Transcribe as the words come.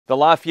The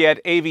Lafayette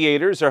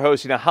Aviators are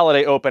hosting a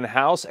holiday open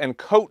house and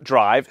coat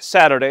drive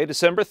Saturday,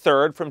 December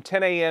 3rd from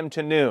 10 a.m.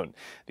 to noon.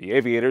 The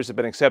Aviators have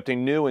been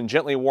accepting new and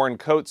gently worn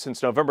coats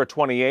since November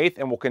 28th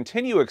and will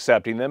continue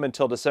accepting them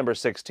until December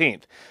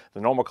 16th.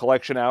 The normal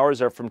collection hours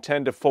are from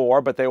 10 to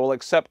 4, but they will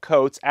accept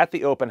coats at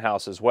the open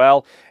house as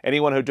well.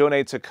 Anyone who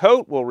donates a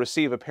coat will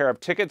receive a pair of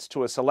tickets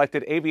to a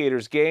selected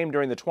Aviators game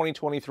during the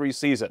 2023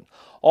 season.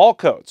 All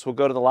coats will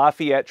go to the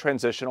Lafayette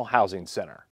Transitional Housing Center.